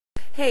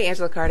Hey,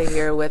 Angela Carter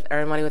here with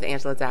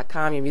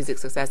EarnMoneyWithAngela.com, your music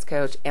success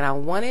coach, and I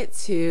wanted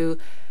to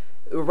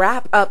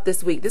wrap up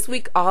this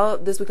week. All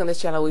this week on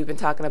this channel, we've been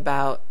talking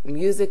about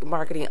music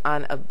marketing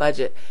on a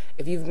budget.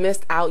 If you've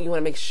missed out, you want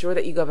to make sure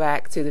that you go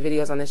back to the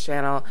videos on this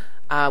channel.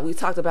 We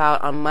talked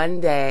about on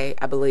Monday,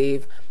 I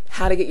believe,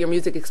 how to get your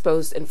music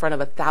exposed in front of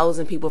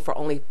 1,000 people for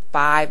only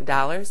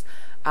 $5.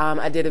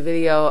 I did a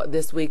video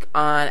this week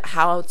on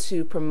how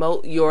to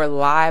promote your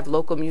live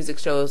local music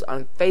shows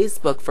on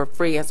Facebook for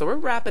free. And so we're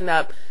wrapping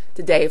up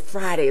today,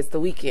 Friday, it's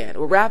the weekend.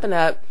 We're wrapping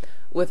up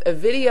with a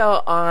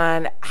video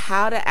on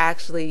how to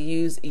actually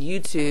use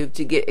YouTube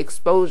to get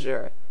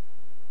exposure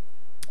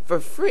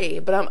for free.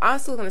 But I'm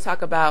also going to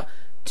talk about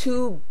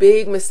two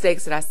big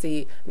mistakes that I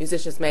see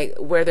musicians make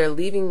where they're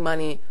leaving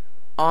money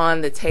on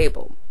the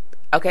table.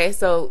 Okay,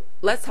 so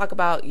let's talk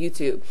about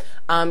YouTube.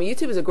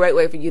 YouTube is a great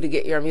way for you to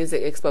get your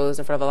music exposed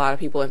in front of a lot of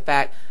people. In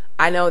fact,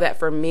 I know that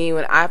for me,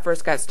 when I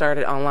first got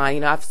started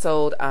online, I've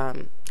sold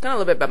kind of a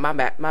little bit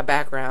about my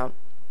background.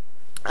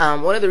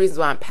 One of the reasons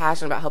why I'm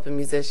passionate about helping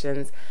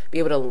musicians be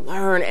able to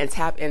learn and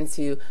tap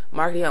into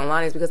marketing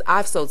online is because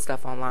I've sold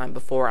stuff online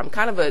before. I'm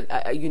kind of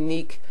a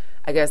unique,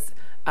 I guess,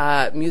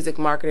 music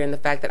marketer in the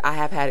fact that I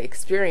have had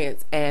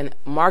experience in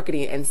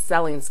marketing and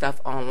selling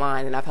stuff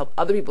online, and I've helped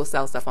other people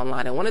sell stuff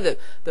online. And one of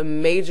the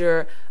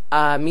major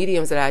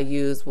mediums that I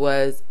used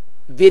was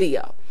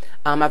video.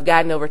 I've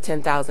gotten over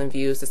 10,000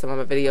 views to some of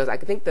my videos. I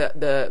think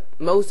the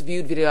most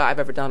viewed video I've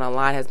ever done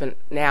online has been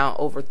now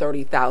over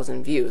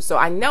 30,000 views. So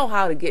I know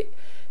how to get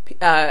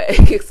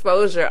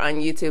exposure on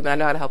YouTube, and I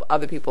know how to help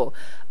other people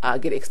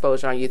get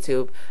exposure on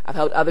YouTube. I've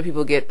helped other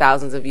people get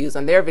thousands of views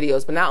on their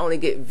videos, but not only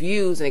get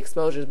views and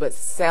exposures, but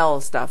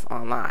sell stuff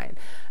online.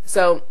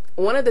 So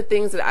one of the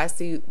things that I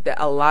see that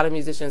a lot of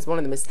musicians, one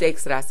of the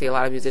mistakes that I see a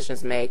lot of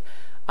musicians make,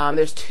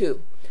 there's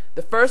two.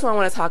 The first one I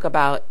want to talk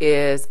about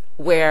is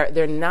where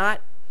they're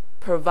not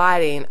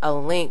providing a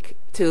link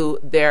to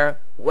their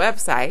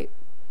website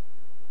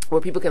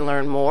where people can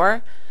learn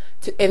more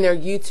in their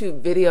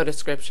YouTube video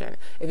description.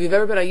 If you've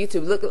ever been on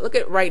YouTube, look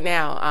at right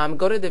now.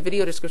 Go to the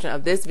video description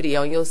of this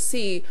video and you'll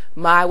see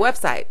my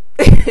website.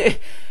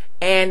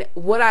 And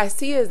what I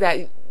see is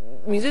that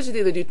musicians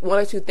either do one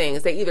or two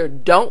things. They either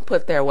don't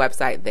put their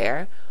website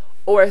there,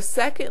 or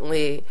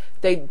secondly,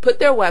 they put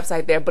their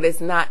website there, but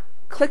it's not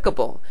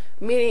clickable.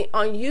 Meaning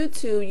on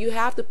YouTube, you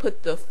have to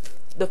put the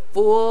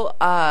full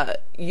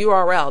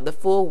URL, the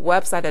full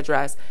website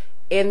address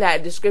in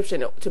that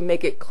description to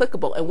make it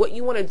clickable. And what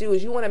you want to do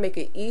is you want to make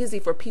it easy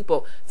for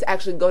people to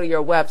actually go to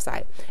your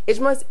website. It's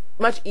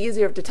much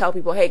easier to tell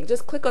people, hey,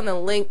 just click on the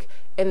link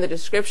in the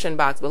description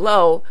box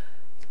below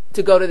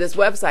to go to this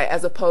website,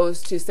 as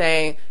opposed to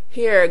saying,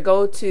 here,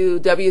 go to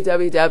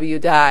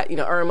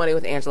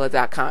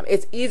www.earnmoneywithangela.com.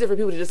 It's easier for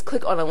people to just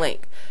click on a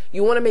link.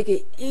 You want to make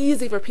it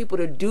easy for people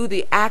to do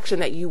the action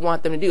that you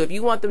want them to do. If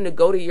you want them to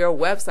go to your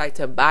website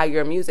to buy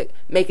your music,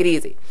 make it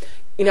easy.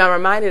 I'm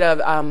reminded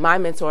of my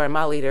mentor and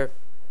my leader.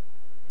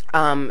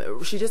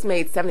 She just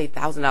made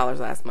 $70,000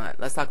 last month.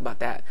 Let's talk about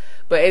that.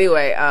 But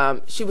anyway,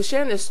 she was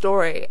sharing this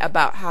story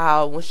about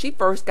how when she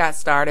first got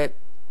started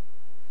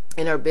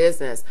in her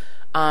business,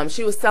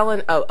 she was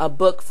selling a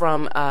book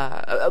from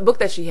a book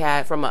that she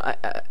had from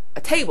a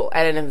table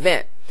at an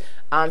event.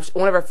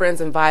 One of her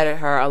friends invited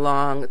her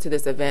along to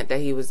this event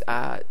that he was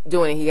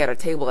doing. He had a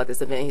table at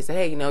this event. He said,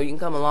 hey, you can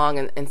come along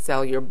and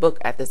sell your book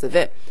at this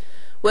event.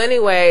 Well,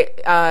 anyway,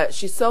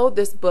 she sold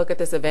this book at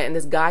this event, and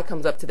this guy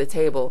comes up to the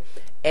table,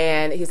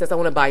 and he says, I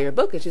want to buy your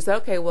book. And she said,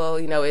 okay, well,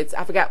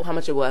 I forgot how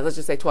much it was. Let's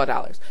just say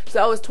 $12. She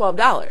said, oh, it's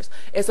 $12.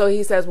 And so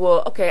he says,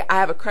 well, okay, I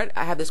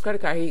have this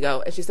credit card. Here you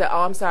go. And she said,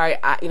 oh, I'm sorry.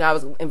 I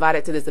was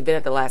invited to this event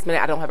at the last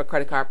minute. I don't have a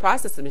credit card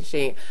processing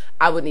machine.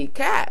 I would need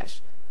cash.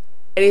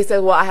 And he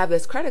said, well, I have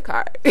this credit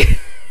card.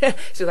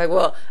 She's like,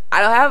 well, I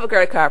don't have a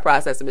credit card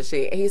processing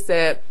machine. And he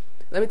said,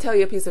 let me tell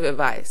you a piece of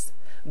advice.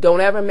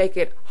 Don't ever make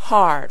it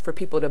hard for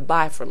people to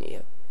buy from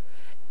you.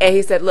 And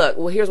he said, look,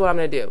 well, here's what I'm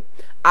going to do.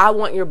 I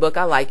want your book.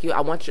 I like you.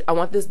 I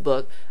want this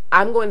book.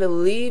 I'm going to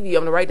leave you.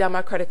 I'm going to write down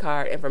my credit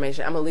card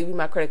information. I'm going to leave you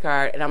my credit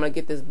card, and I'm going to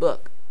get this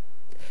book.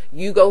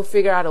 You go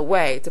figure out a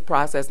way to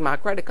process my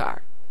credit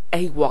card.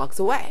 And he walks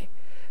away.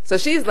 So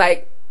she's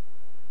like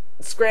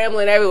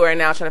scrambling everywhere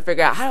now, trying to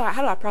figure out how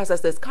do I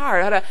process this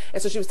card?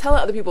 And so she was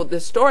telling other people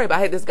this story about,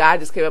 hey, this guy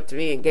just came up to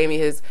me and gave me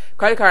his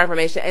credit card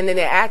information. And then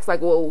they asked,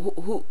 like, well,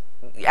 who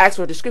asked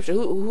for a description.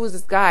 Who is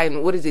this guy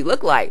and what does he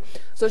look like?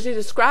 So she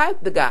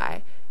described the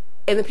guy,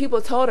 and the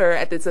people told her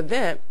at this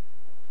event,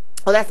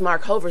 oh, that's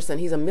Mark Hoverson.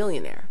 He's a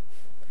millionaire.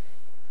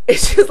 And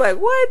she was like,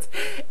 what?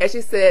 And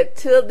she said,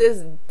 till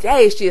this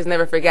day, she has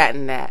never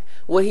forgotten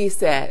what he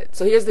said.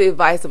 So here's the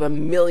advice of a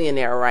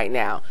millionaire right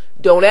now.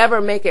 Don't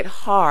ever make it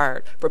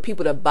hard for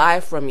people to buy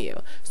from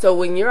you. So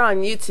when you're on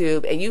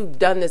YouTube and you've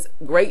done this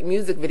great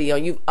music video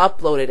and you've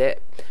uploaded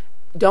it,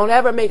 don't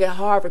ever make it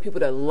hard for people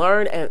to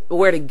learn and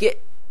where to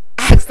get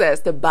access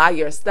to buy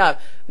your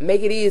stuff.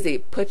 Make it easy.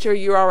 Put your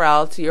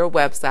URL to your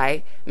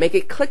website. Make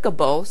it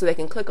clickable so they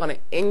can click on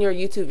it in your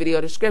YouTube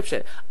video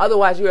description.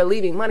 Otherwise, you are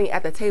leaving money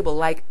at the table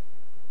like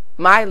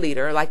my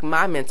leader, like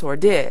my mentor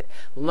did.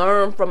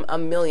 Learn from a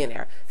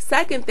millionaire.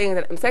 Second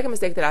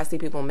mistake that I see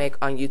people make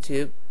on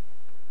YouTube,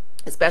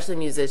 especially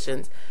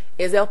musicians,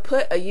 is they'll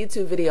put a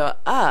YouTube video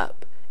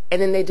up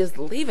and then they just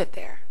leave it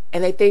there.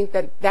 And they think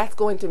that that's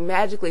going to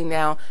magically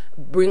now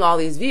bring all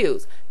these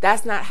views.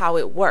 That's not how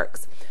it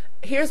works.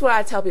 Here's what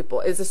I tell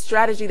people. It's a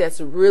strategy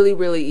that's really,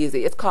 really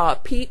easy. It's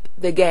called peep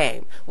the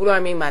game. What do I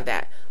mean by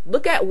that?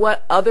 Look at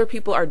what other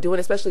people are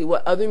doing, especially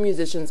what other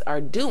musicians are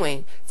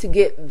doing to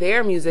get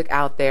their music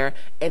out there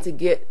and to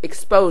get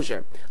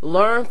exposure.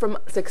 Learn from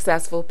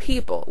successful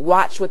people.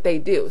 Watch what they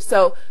do.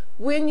 So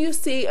when you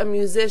see a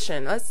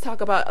musician, let's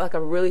talk about like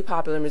a really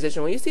popular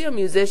musician. When you see a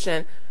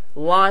musician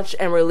launch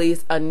and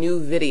release a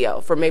new video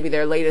for maybe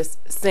their latest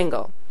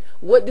single,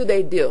 what do?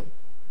 They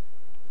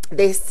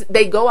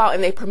go out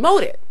and they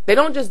promote it. They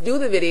don't just do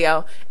the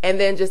video and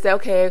then just say,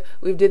 okay,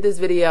 we did this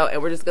video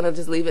and we're just gonna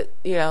just leave it,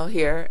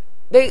 here.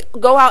 They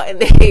go out and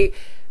they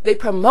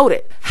promote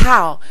it.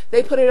 How?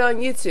 They put it on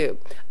YouTube.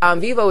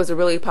 Vevo is a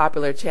really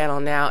popular channel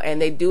now,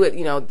 and they do it,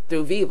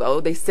 through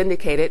Vevo. They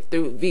syndicate it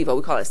through Vevo.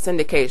 We call it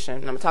syndication.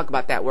 I'm going to talk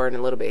about that word in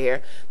a little bit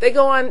here. They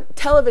go on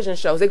television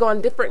shows. They go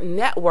on different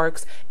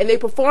networks, and they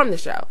perform the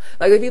show.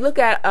 Like if you look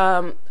at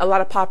a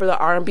lot of popular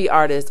R&B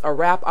artists or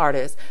rap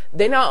artists,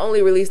 they not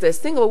only release their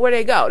single, but where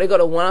they go? They go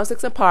to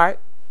 106 & Park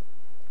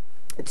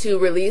to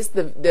release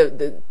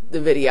the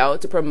video,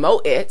 to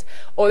promote it,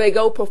 or they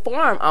go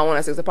perform on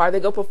 106 & Park. They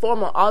go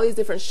perform on all these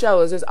different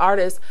shows. There's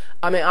artists,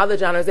 other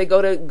genres. They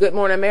go to Good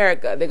Morning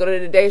America. They go to the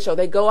Today Show.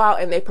 They go out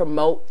and they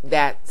promote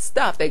that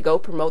stuff. They go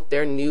promote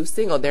their new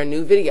single, their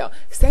new video.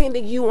 Same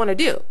thing you want to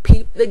do.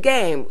 Peep the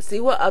game.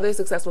 See what other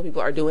successful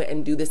people are doing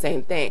and do the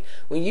same thing.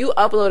 When you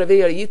upload a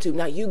video to YouTube,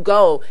 now you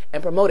go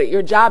and promote it.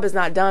 Your job is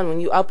not done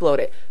when you upload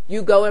it.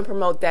 You go and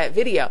promote that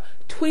video.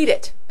 Tweet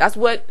it. That's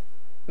what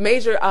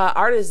major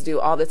artists do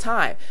all the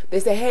time. They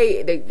say,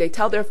 hey, they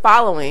tell their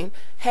following,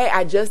 hey,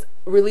 I just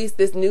released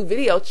this new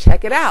video,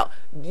 check it out.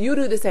 You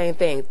do the same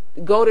thing.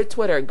 Go to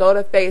Twitter, go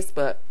to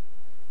Facebook.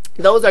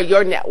 Those are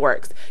your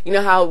networks. You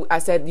know how I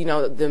said,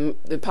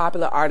 the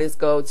popular artists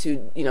go to,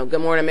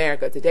 Good Morning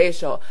America, Today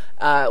Show,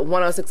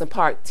 106 &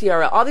 Park,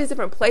 TRL, all these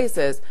different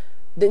places.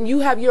 Then you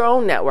have your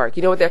own network.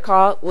 You know what they're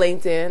called?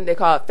 LinkedIn. They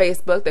call it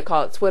Facebook. They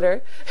call it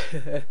Twitter.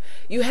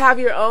 You have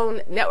your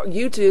own network,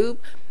 YouTube.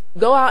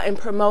 Go out and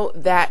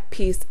promote that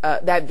piece,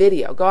 that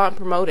video. Go out and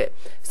promote it.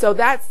 So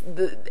that's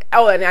and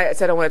I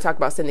said I want to talk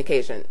about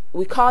syndication.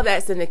 We call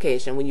that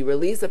syndication when you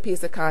release a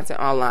piece of content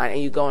online and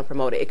you go and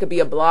promote it. It could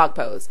be a blog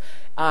post.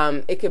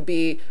 It could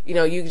be,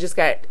 you just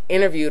got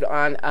interviewed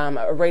on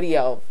a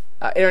radio,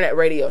 internet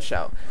radio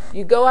show.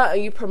 You go out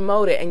and you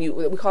promote it, and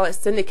we call it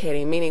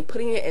syndicating, meaning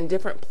putting it in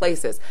different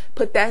places.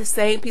 Put that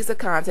same piece of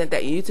content,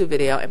 that YouTube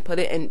video, and put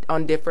it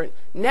on different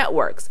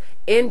networks.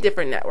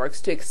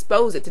 To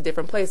expose it to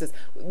different places.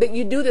 That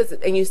you do this,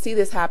 and you see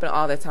this happen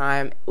all the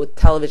time with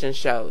television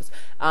shows.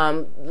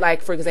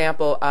 Like for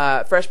example,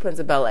 Fresh Prince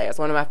of Bel-Air is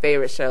one of my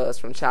favorite shows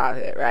from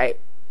childhood, right?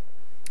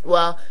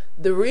 Well,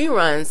 the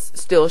reruns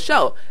still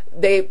show.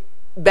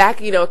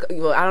 Back, I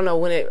don't know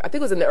when I think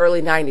it was in the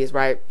early 90s,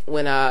 right?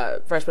 When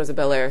Fresh Prince of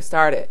Bel-Air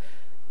started.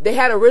 They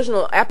had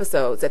original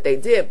episodes that they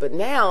did, but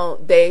now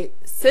they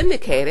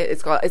syndicate it.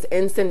 It's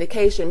in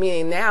syndication,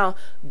 meaning now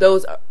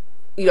those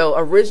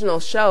original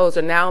shows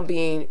are now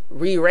being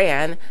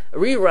reruns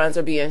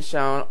are being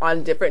shown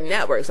on different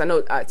networks. I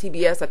know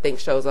TBS, I think,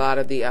 shows a lot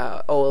of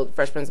the old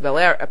Fresh Prince of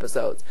Bel-Air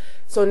episodes.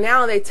 So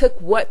now they took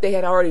what they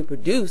had already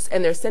produced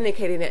and they're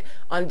syndicating it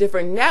on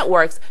different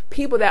networks,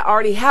 people that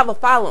already have a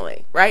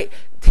following, right?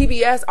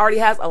 TBS already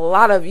has a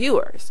lot of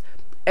viewers.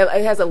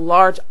 It has a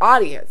large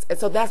audience. And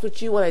so that's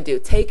what you want to do.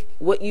 Take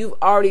what you've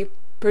already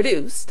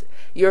produced,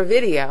 your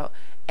video,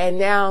 and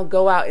now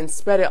go out and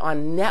spread it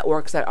on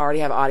networks that already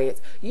have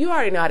audience. You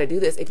already know how to do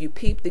this. If you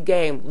peep the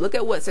game, look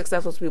at what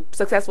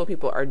successful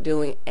people are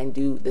doing and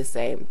do the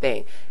same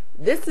thing.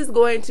 This is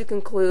going to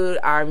conclude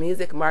our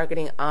music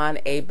marketing on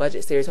a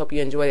budget series. Hope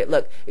you enjoyed it.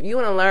 Look, if you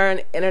want to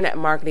learn internet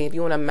marketing, if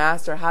you want to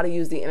master how to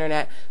use the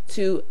internet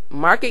to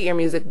market your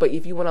music, but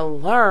if you want to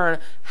learn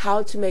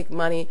how to make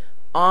money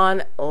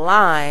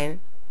online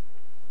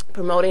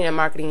promoting and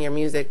marketing your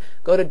music,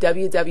 go to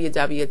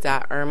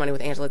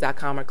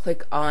www.earnmoneywithangela.com or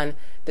click on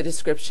the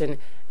description,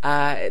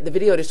 the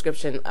video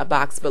description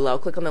box below.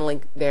 Click on the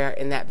link there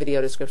in that video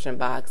description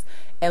box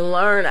and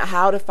learn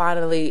how to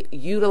finally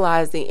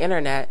utilize the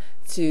internet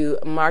to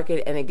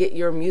market and to get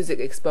your music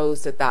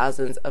exposed to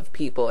thousands of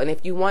people. And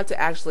if you want to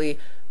actually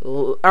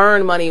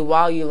earn money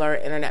while you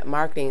learn internet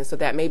marketing, so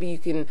that maybe you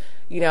can,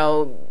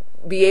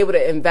 be able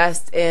to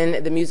invest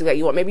in the music that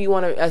you want. Maybe you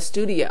want a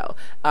studio.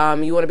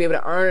 You want to be able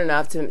to earn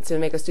enough to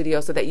make a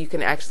studio so that you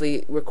can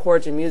actually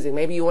record your music.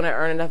 Maybe you want to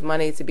earn enough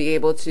money to be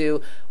able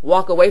to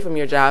walk away from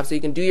your job so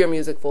you can do your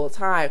music full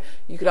time.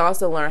 You can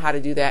also learn how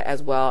to do that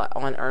as well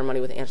on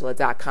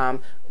earnmoneywithangela.com.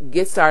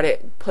 Get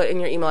started, put in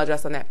your email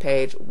address on that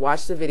page,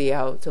 watch the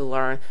video to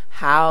learn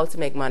how to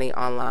make money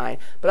online.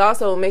 But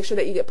also make sure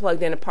that you get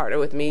plugged in to partner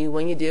with me.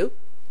 When you do,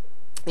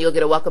 You'll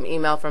get a welcome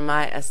email from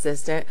my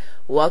assistant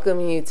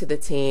welcoming you to the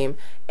team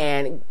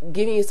and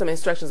giving you some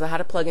instructions on how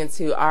to plug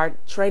into our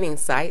training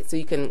site so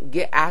you can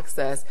get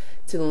access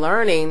to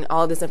learning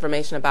all this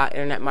information about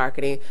internet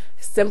marketing,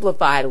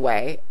 simplified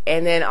way.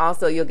 And then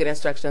also you'll get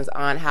instructions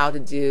on how to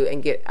do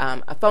and get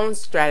a phone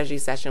strategy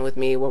session with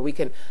me where we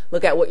can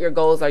look at what your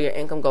goals are, your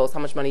income goals, how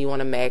much money you want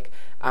to make,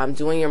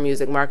 doing your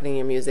music, marketing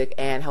your music,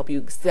 and help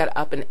you set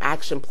up an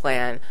action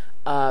plan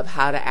of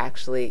how to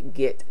actually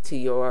get to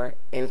your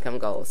income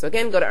goals. So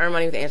again, go to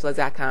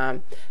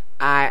earnmoneywithangela.com.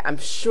 I'm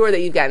sure that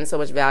you've gotten so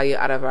much value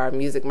out of our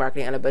Music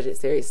Marketing on a Budget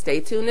series.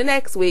 Stay tuned to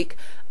next week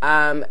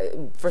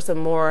for some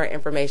more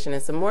information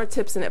and some more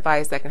tips and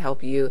advice that can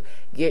help you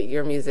get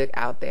your music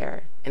out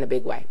there in a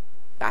big way.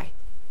 Bye.